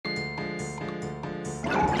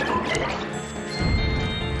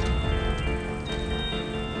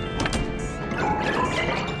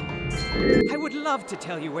I would love to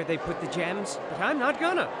tell you where they put the gems, but I'm not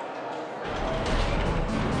gonna.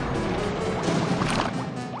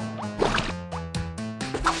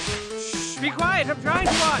 Shh, be quiet, I'm trying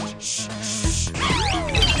to watch. Shh, shh.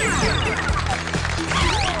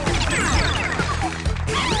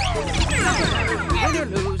 Win or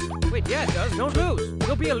lose. Wait, yeah, it does. Don't lose.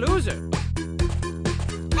 You'll be a loser.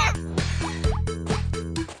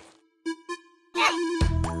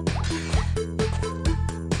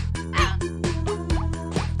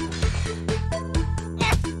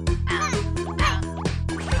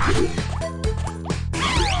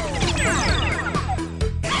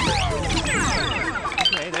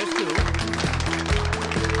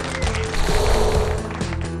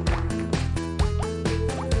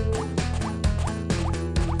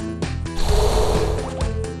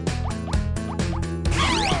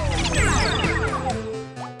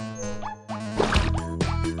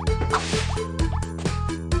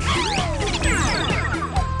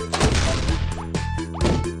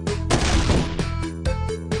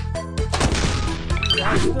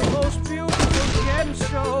 That's the most beautiful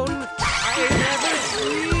gemstone I've ever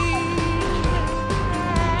seen.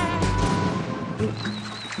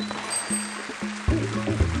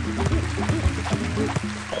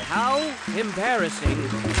 How embarrassing.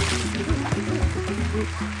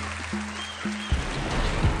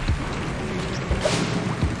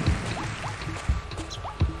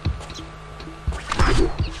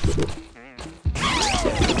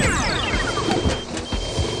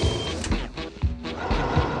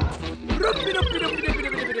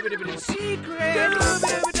 Secret!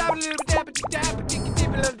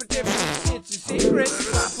 It's a secret!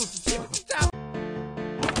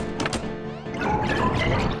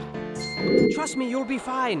 Trust me, you'll be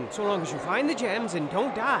fine, so long as you find the gems and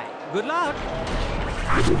don't die. Good luck!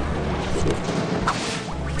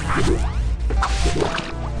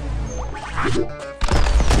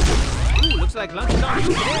 Ooh, looks like lunch is on you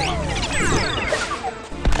today.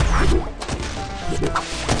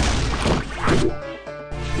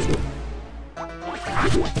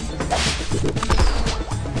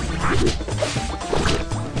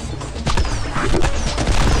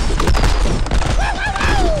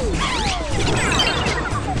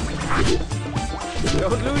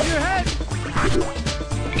 Don't lose your head!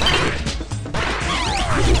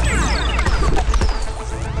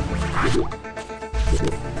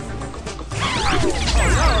 Oh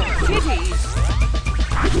no! Kitties!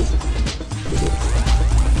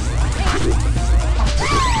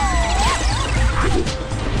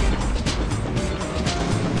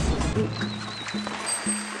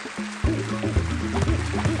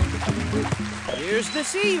 Here's the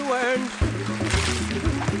sea you earned.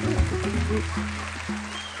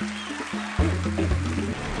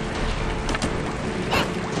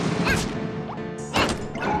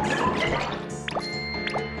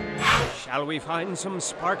 Shall we find some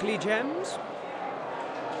sparkly gems?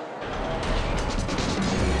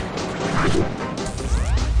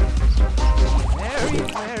 Very,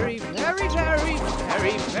 very, very, very,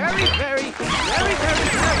 very, very, very, very,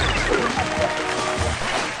 very,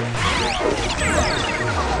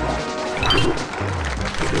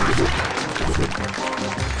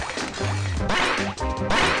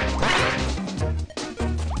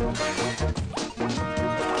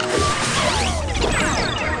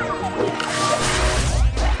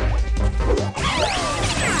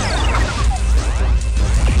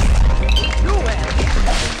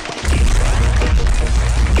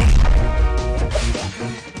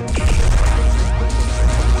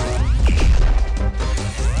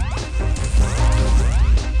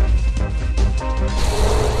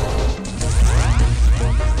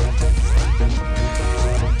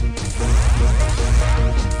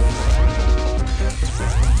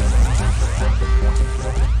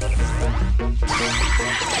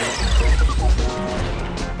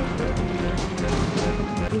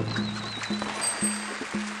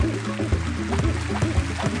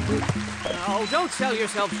 Oh, don't sell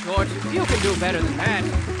yourself short. You can do better than that.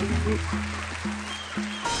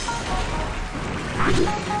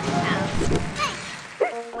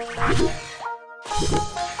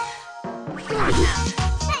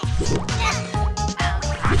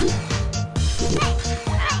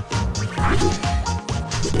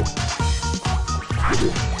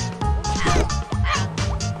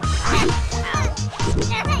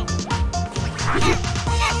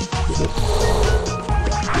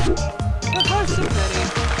 The first of many.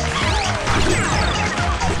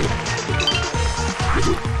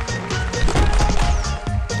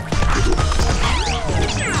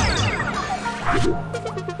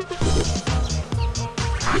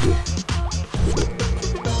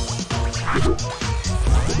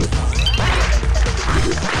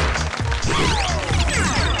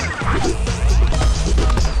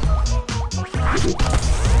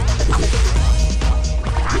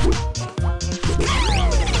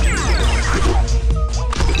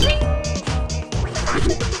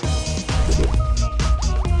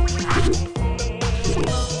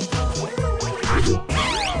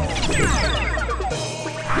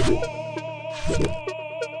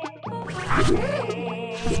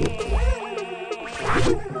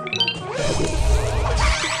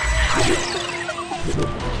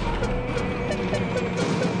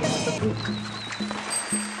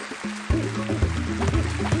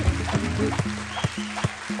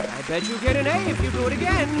 I bet you'll get an A if you do it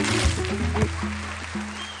again.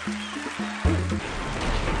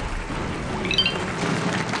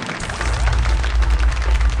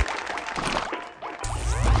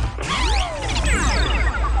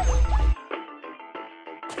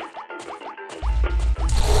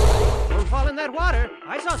 Don't fall in that water.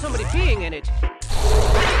 I saw somebody peeing in it.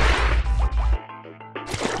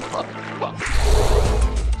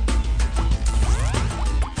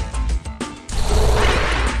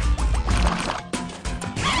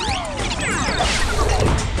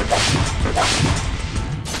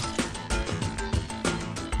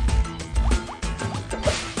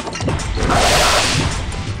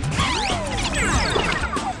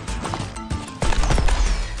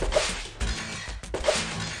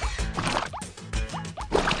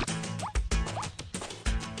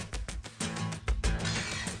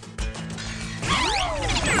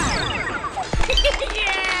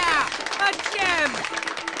 Yeah! A gem!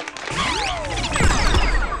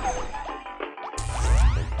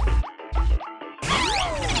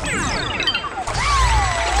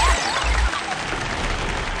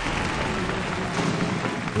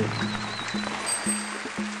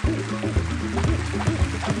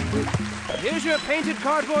 Here's your painted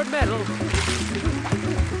cardboard medal.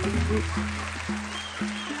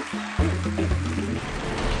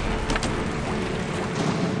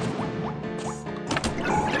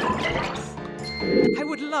 I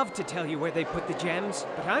would love to tell you where they put the gems,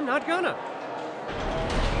 but I'm not gonna.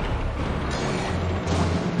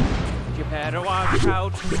 You better watch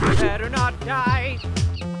out. You better not die.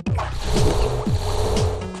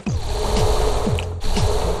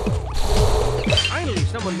 Finally,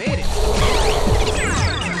 someone made it.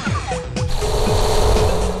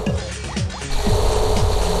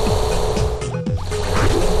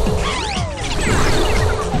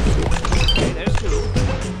 Okay, there's two.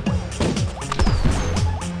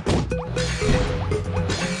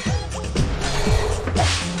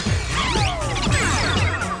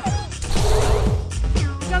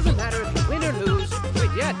 Doesn't matter if you win or lose.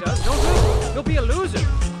 Wait, yeah, it does. Don't lose. You'll be a loser.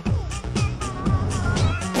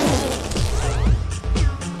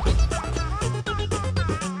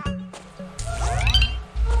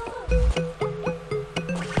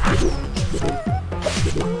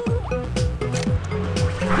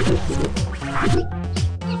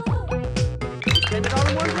 Spend it all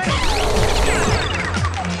in one race.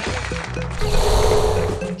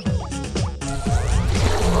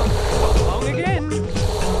 Long again.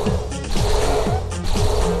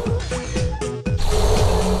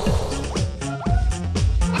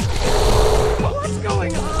 What's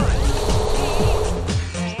going on?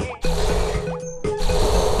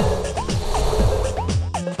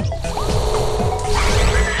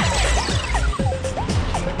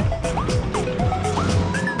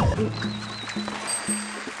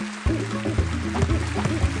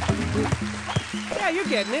 Yeah, you're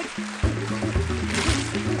getting it.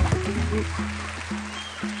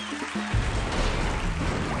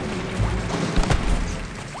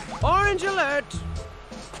 Orange alert!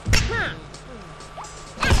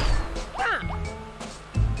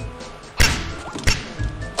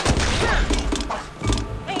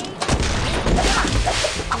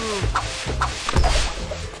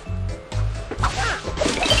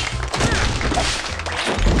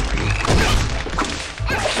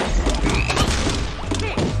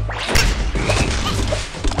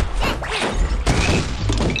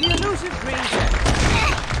 The elusive green gem.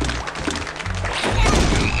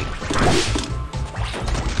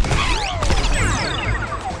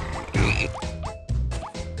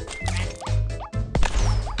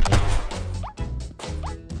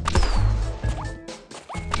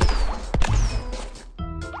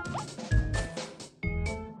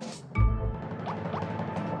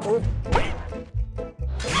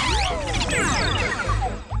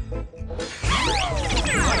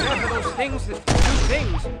 Watch out for those things that do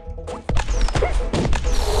things.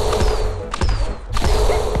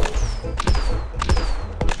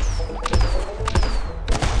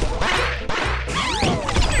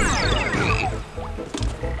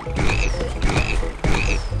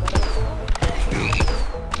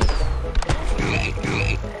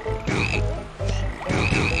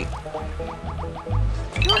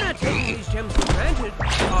 You're not taking these gems for granted,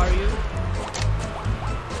 are you?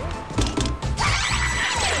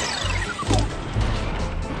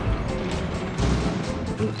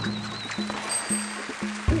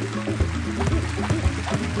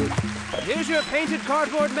 Here's your painted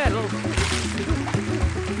cardboard medal.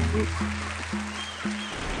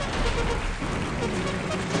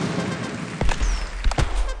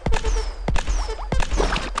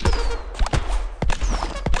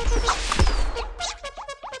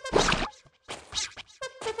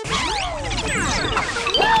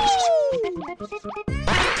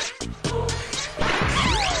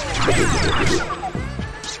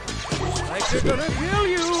 Like they're gonna kill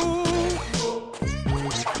you!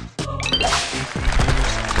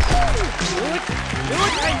 Do it! Do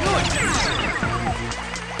it! I do it!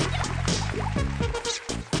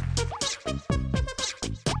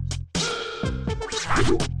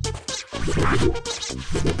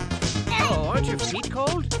 Oh, aren't your feet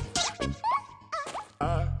cold?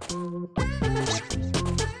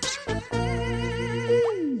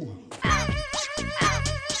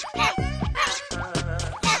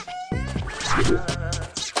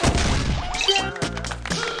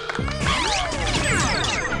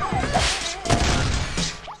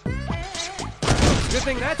 Good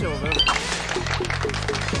thing that's over.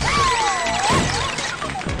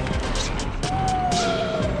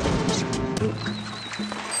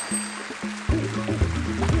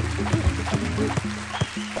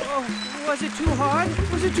 Oh, was it too hard?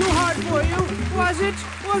 Was it too hard for you? Was it?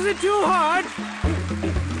 Was it too hard?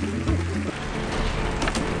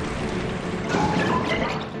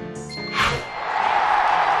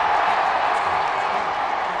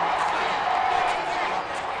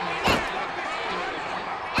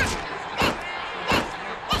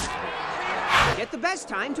 Get the best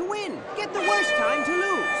time to win. Get the worst time to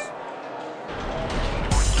lose.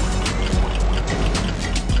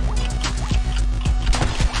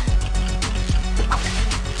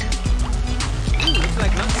 Ooh, looks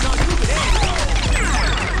like nothing's on you today.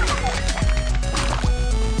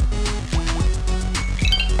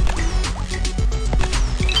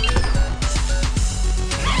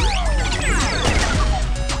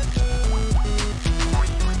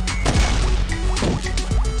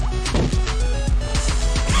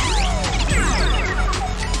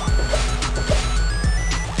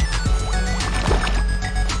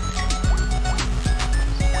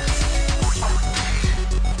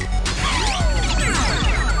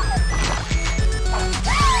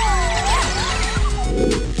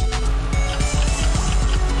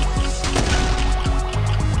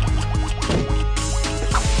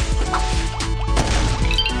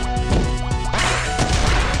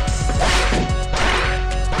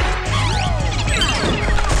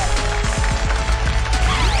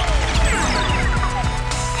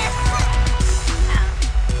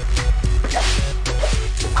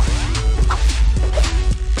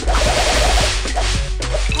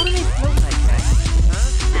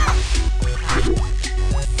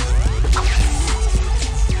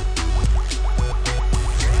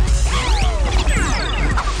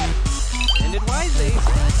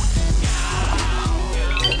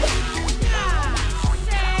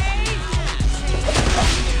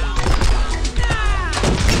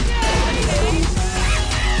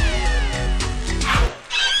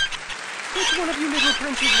 Which one of you little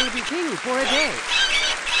princes will be king for a day?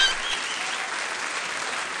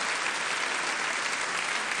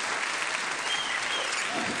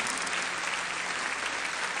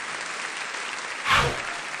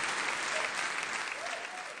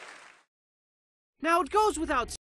 Now it goes without